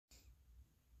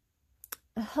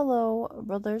Hello,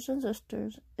 brothers and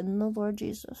sisters in the Lord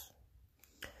Jesus.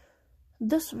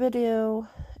 This video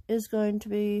is going to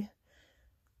be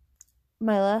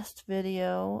my last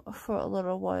video for a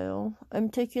little while. I'm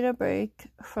taking a break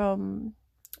from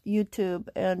YouTube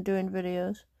and doing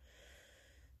videos.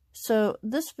 So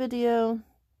this video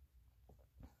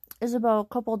is about a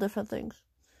couple different things.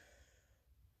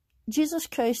 Jesus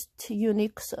Christ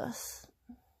uniques us.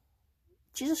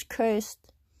 Jesus Christ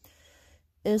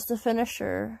is the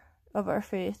finisher of our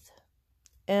faith.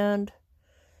 And,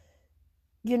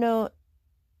 you know,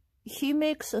 he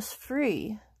makes us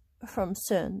free from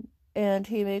sin. And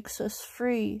he makes us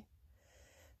free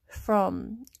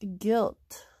from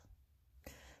guilt.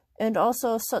 And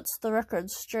also sets the record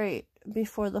straight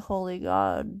before the Holy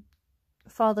God,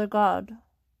 Father God.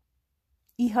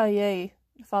 Ihaye,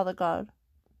 Father God.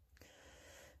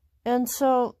 And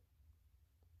so,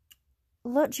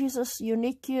 let Jesus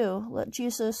unique you. Let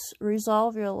Jesus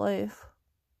resolve your life.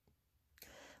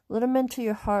 Let him into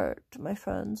your heart, my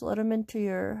friends. Let him into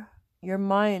your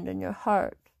mind and your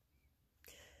heart.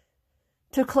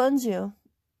 To cleanse you.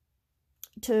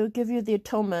 To give you the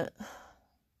atonement.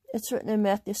 It's written in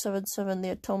Matthew 7:7, the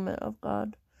atonement of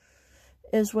God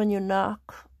is when you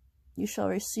knock, you shall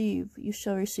receive. You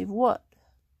shall receive what?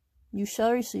 You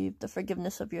shall receive the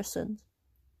forgiveness of your sins.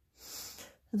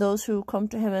 Those who come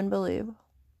to him and believe.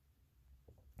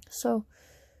 So,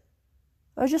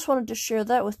 I just wanted to share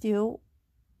that with you.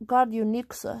 God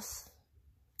uniques us,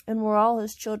 and we're all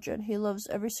his children. He loves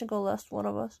every single last one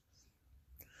of us.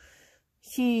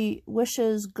 He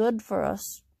wishes good for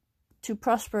us to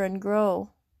prosper and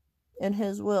grow in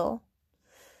his will.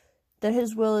 That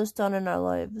his will is done in our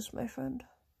lives, my friend.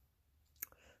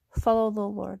 Follow the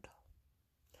Lord.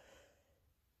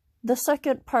 The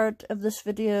second part of this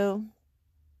video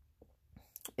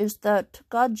is that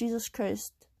God, Jesus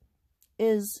Christ,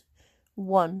 is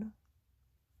one.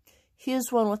 He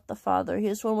is one with the Father. He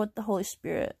is one with the Holy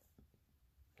Spirit.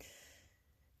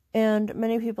 And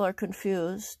many people are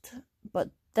confused, but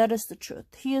that is the truth.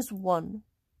 He is one.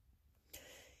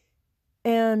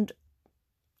 And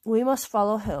we must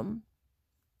follow him.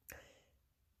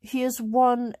 He is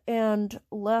one, and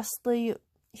lastly,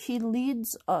 he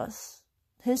leads us,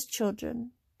 his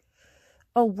children,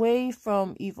 away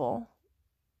from evil.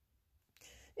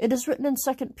 It is written in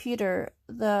 2 Peter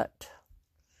that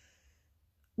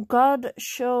God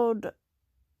showed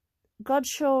God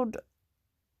showed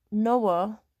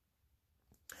Lot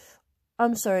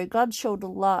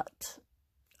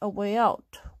a way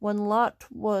out. When Lot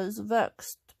was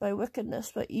vexed by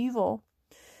wickedness, by evil,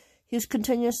 he was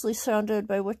continuously surrounded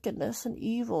by wickedness and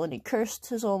evil, and he cursed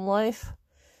his own life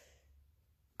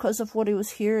because of what he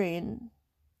was hearing,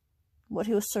 what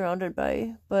he was surrounded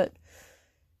by. But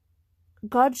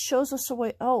God shows us a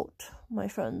way out, my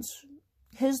friends.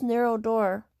 His narrow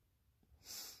door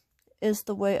is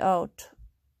the way out.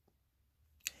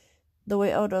 The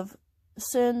way out of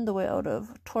sin, the way out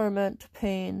of torment,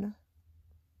 pain.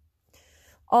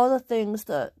 All the things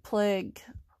that plague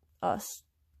us.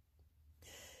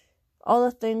 All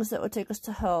the things that would take us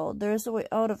to hell. There is a way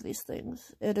out of these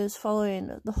things. It is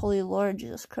following the Holy Lord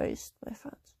Jesus Christ, my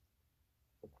friends.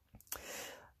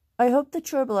 I hope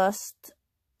that you are blessed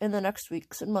in the next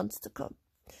weeks and months to come.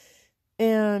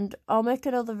 And I'll make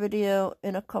another video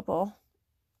in a couple.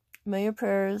 May your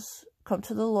prayers come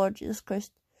to the Lord Jesus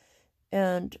Christ.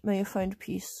 And may you find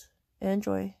peace and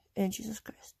joy in Jesus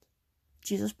Christ.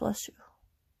 Jesus bless you.